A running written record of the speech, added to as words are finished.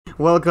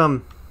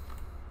Welcome.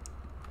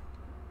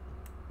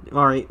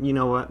 Alright, you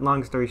know what?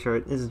 Long story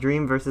short, it's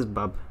Dream versus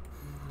Bub.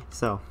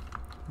 So.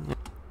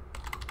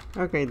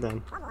 Okay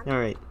then.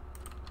 Alright.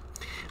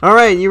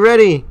 Alright, you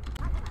ready?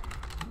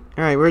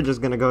 Alright, we're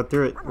just gonna go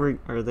through it.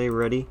 Are they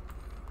ready?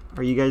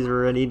 Are you guys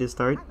ready to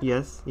start?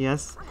 Yes,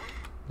 yes.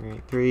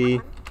 Alright,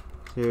 3,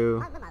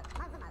 2,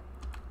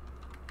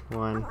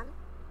 1.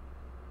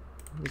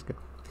 Let's go.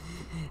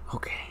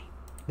 Okay,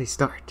 they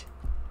start.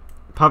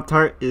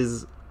 Pop-Tart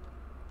is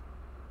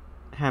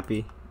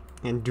happy.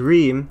 And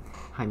Dream,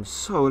 I'm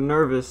so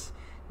nervous.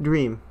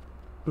 Dream.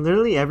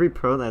 Literally every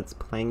pro that's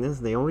playing this,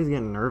 they always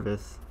get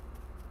nervous.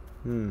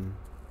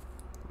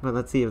 But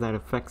let's see if that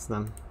affects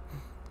them.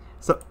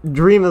 So,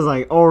 Dream is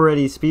like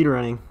already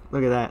speedrunning.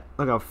 Look at that.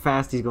 Look how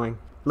fast he's going.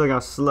 Look how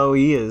slow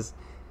he is.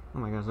 Oh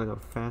my gosh, look how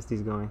fast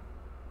he's going.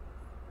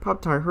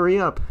 Pop-Tart, hurry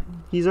up.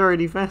 He's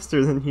already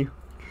faster than you.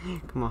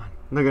 Come on.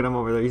 Look at him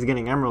over there. He's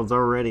getting emeralds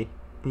already.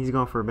 He's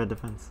going for a bed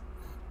defense.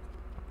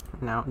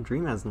 Now,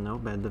 Dream has no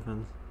bed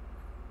defense.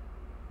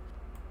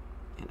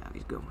 And now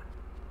he's going.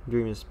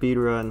 Dream is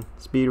speedrun.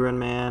 Speedrun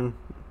man.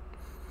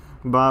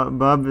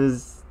 Bub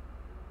is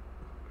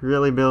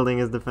really building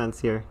his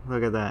defense here.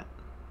 Look at that.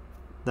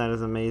 That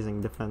is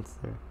amazing defense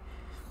there.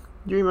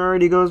 Dream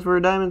already goes for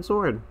a diamond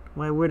sword.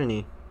 Why wouldn't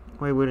he?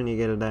 Why wouldn't he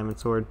get a diamond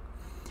sword?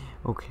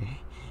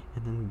 Okay.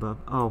 And then Bub.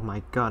 Oh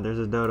my god, there's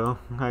a dodo.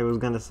 I was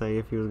gonna say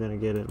if he was gonna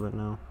get it, but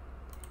no.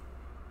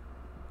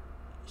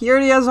 He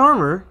already has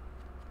armor.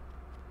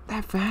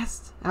 That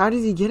fast? How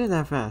does he get it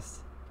that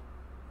fast?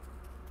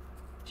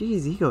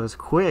 Jeez, he goes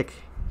quick.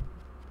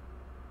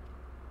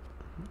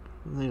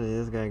 Literally,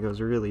 this guy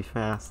goes really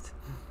fast.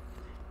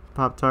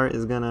 Pop-Tart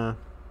is gonna...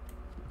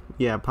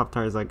 Yeah,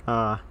 Pop-Tart is like,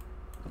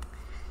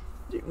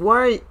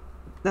 why?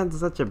 That's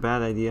such a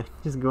bad idea.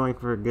 Just going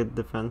for a good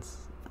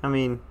defense. I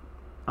mean,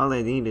 all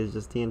they need is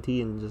just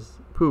TNT and just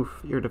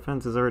poof, your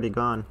defense is already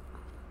gone.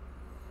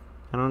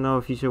 I don't know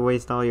if you should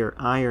waste all your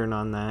iron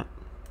on that.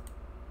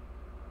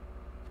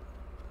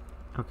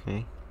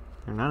 Okay.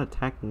 They're not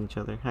attacking each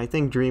other. I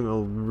think Dream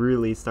will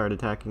really start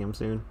attacking him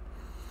soon.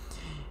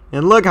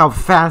 And look how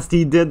fast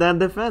he did that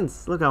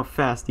defense. Look how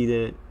fast he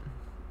did it.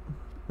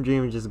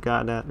 Dream just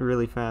got that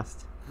really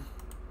fast.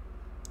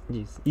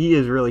 Jeez. He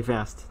is really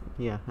fast.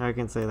 Yeah, I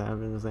can say that. I've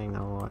been saying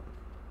that a lot.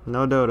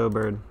 No dodo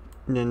bird.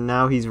 And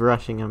now he's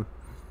rushing him.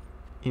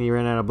 And he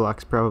ran out of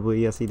blocks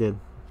probably. Yes, he did.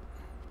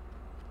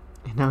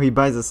 And now he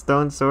buys a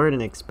stone sword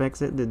and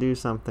expects it to do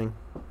something.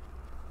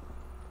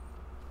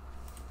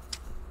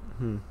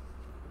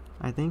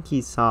 I think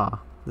he saw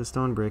the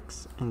stone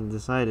bricks and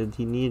decided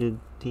he needed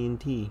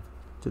TNT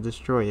to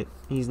destroy it.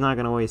 He's not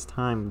gonna waste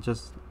time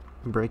just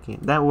breaking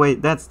it. That way,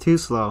 that's too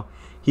slow.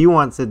 He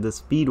wants it the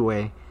speed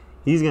way.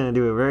 He's gonna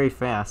do it very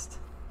fast.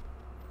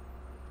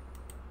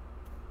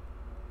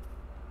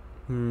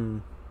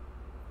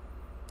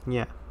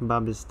 Yeah,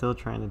 Bob is still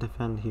trying to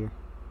defend here.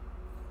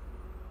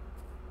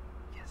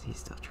 Yes, he's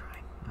still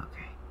trying.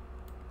 Okay.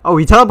 Oh,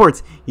 he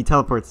teleports! He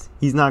teleports.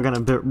 He's not gonna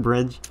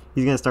bridge.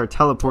 He's gonna start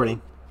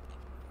teleporting.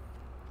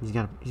 He's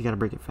gotta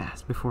break it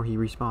fast before he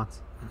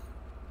respawns.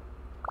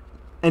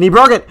 And he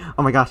broke it!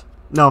 Oh my gosh.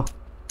 No.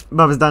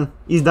 Bub is done.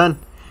 He's done.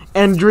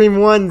 And Dream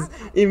wins.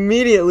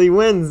 Immediately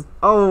wins.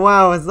 Oh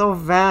wow, it's so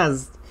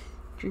fast.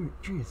 Dream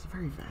is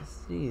very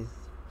fast. Jeez.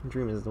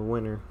 Dream is the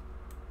winner.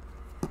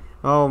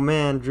 Oh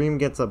man, Dream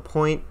gets a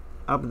point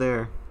up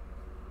there.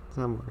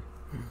 Somewhere.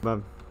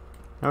 Bub.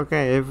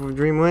 Okay, if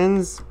Dream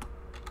wins.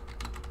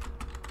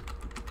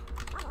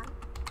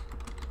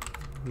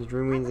 If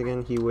Dream wins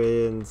again, he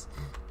wins.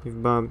 If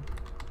Bub.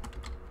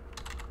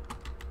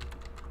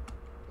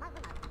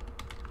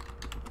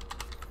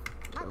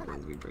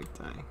 We break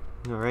tie.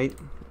 Alright,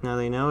 now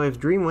they know if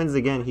Dream wins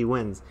again, he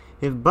wins.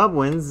 If Bub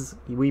wins,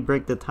 we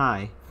break the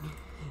tie.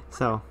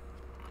 So,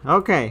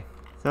 okay.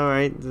 So,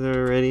 alright,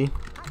 they're ready.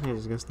 I'm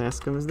just gonna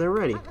ask them if they're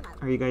ready.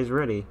 Are you guys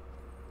ready?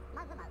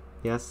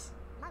 Yes?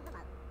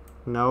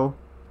 No?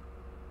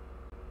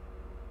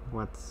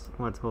 What's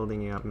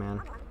holding you up,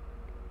 man?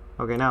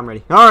 Okay, now I'm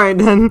ready. Alright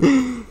then.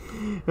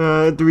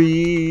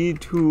 3,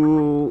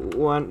 2,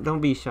 1.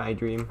 Don't be shy,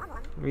 Dream.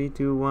 3,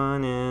 2,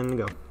 1, and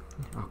go.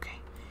 Okay.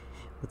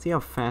 Let's see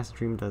how fast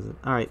Dream does it.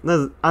 Alright,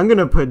 I'm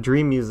gonna put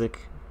Dream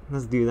music.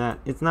 Let's do that.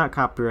 It's not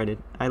copyrighted.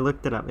 I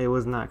looked it up. It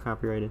was not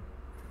copyrighted.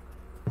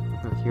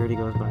 Look, he already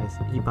goes buys.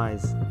 He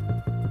buys.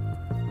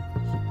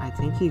 I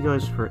think he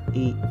goes for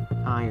 8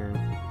 iron.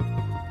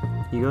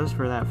 He goes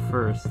for that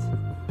first.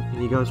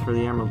 And he goes for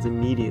the emeralds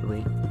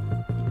immediately.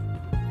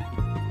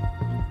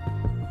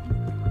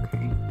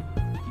 Okay.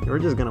 We're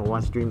just gonna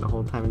watch Dream the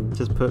whole time and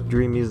just put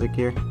Dream music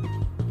here.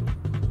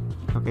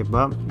 Okay,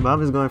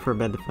 Bob is going for a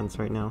bed defense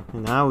right now,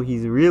 and now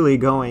he's really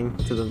going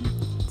to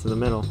the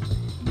middle.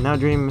 And now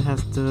Dream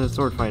has to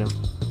sword fight him.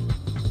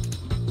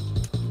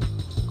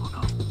 Oh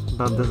no,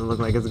 Bob doesn't look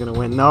like it's gonna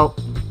win. Nope.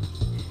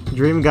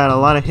 Dream got a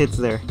lot of hits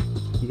there.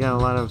 He got a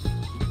lot of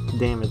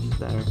damage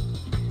there.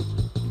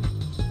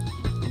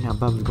 And now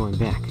Bob's going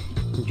back.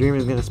 Dream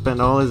is gonna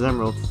spend all his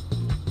emeralds.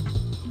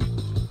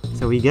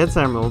 So he gets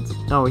emeralds.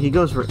 Oh, he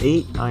goes for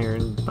 8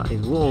 iron,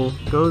 buys wool,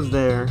 goes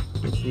there,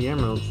 gets the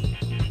emeralds,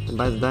 and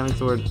buys a diamond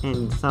sword,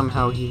 and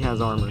somehow he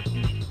has armor.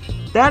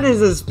 That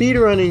is a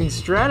speedrunning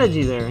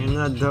strategy there, and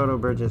that dodo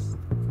bird just...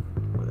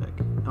 What the heck?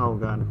 Oh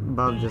god,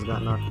 Bub just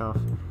got knocked off.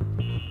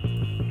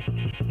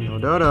 No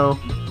dodo.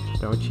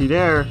 Don't you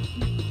dare.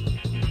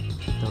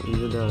 Don't eat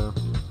a dodo.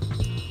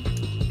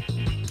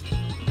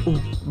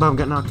 Ooh, Bub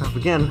got knocked off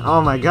again.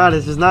 Oh my god,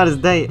 it's just not his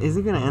day. Is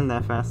it gonna end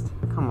that fast?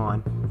 Come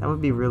on. That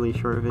would be a really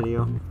short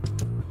video.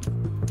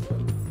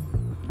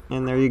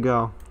 And there you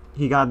go.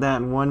 He got that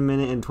in 1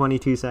 minute and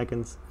 22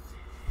 seconds.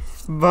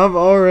 Bub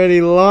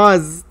already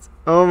lost.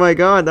 Oh my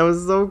god, that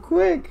was so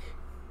quick.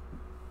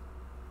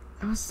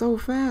 That was so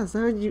fast.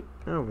 How did you...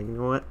 Oh, you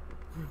know what?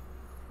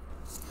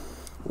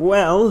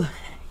 Well,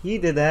 he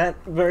did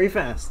that very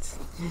fast.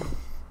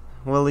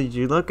 Well, did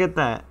you look at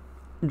that?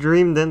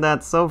 Dream did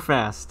that so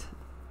fast.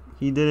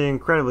 He did it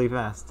incredibly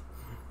fast.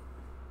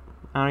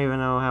 I don't even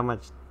know how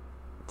much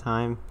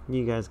time.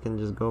 You guys can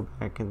just go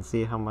back and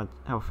see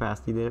how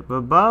fast he did it.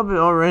 But Bob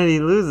already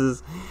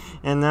loses,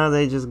 and now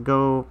they just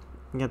go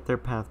get their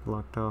path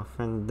blocked off,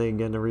 and they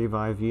get a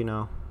revive. You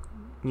know,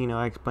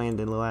 I explained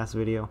it in the last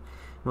video.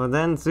 Well,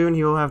 then soon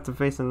he will have to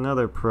face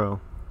another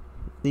pro.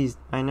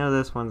 I know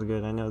this one's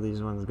good. I know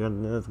these one's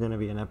good. It's gonna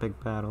be an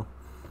epic battle.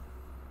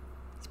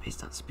 It's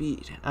based on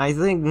speed. I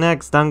think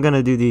next I'm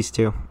gonna do these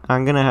two.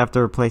 I'm gonna have to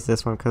replace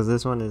this one because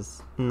this one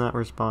is not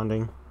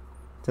responding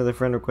to the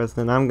friend request,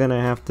 and I'm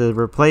gonna have to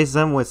replace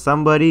them with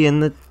somebody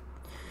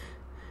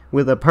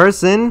with a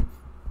person.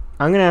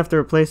 I'm gonna have to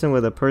replace him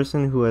with a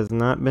person who has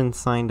not been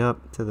signed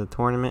up to the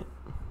tournament.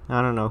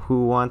 I don't know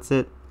who wants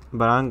it,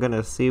 but I'm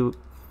gonna see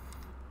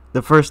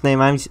the first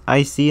name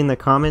I see in the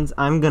comments.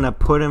 I'm gonna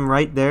put him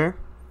right there.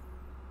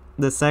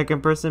 The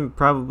second person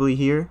probably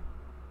here,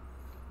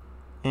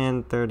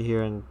 and third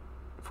here, and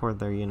fourth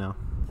there. You know,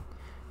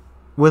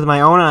 with my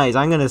own eyes,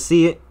 I'm gonna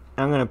see it.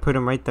 I'm gonna put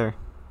him right there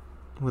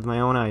with my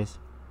own eyes.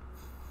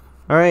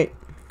 All right.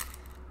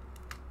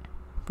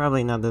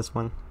 Probably not this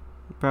one.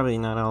 Probably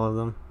not all of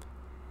them.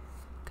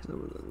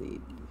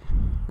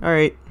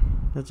 Alright,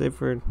 that's it.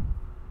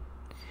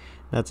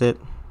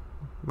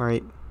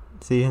 Alright,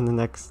 see you in the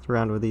next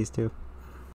round with these two.